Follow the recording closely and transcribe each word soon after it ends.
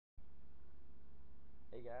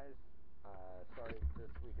Hey guys, sorry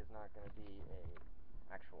this week is not going to be a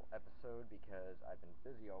actual episode because I've been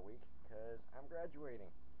busy all week because I'm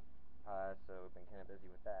graduating. So I've been kind of busy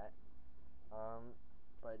with that.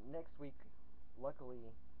 But next week,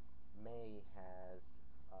 luckily, May has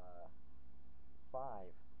 5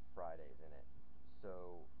 Fridays in it,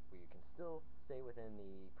 so we can still stay within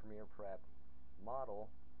the Premiere Prep model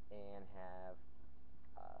and have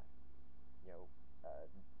you know,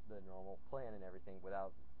 the normal plan and everything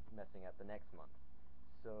without messing up the next month.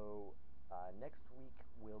 So next week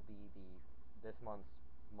will be this month's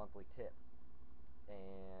monthly tip,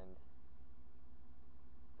 and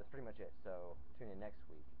that's pretty much it. So tune in next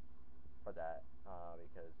week for that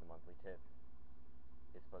because the monthly tip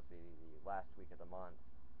is supposed to be the last week of the month,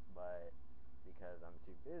 but because I'm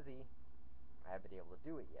too busy, I haven't been able to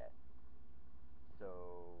do it yet.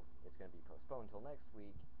 So it's going to be postponed until next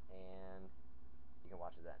week, and you can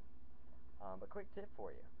watch it then. But quick tip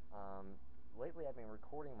for you. Lately I've been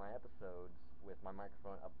recording my episodes with my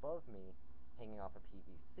microphone above me hanging off a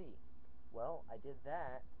PVC. Well, I did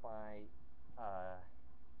that by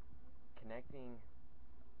connecting,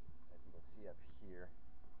 as you can see up here,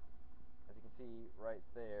 as you can see right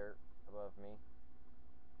there above me.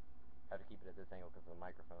 I have to keep it at this angle because of the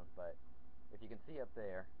microphone, but if you can see up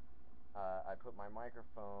there, I put my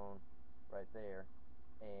microphone right there,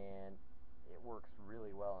 and it works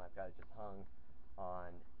really well, and I've got it just hung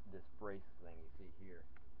on this brace thing you see here.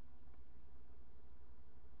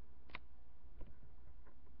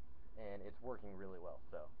 And it's working really well,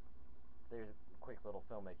 so there's a quick little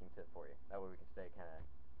filmmaking tip for you. That way we can stay kind of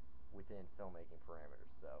within filmmaking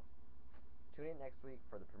parameters. So tune in next week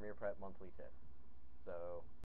for the Premiere Prep monthly tip. So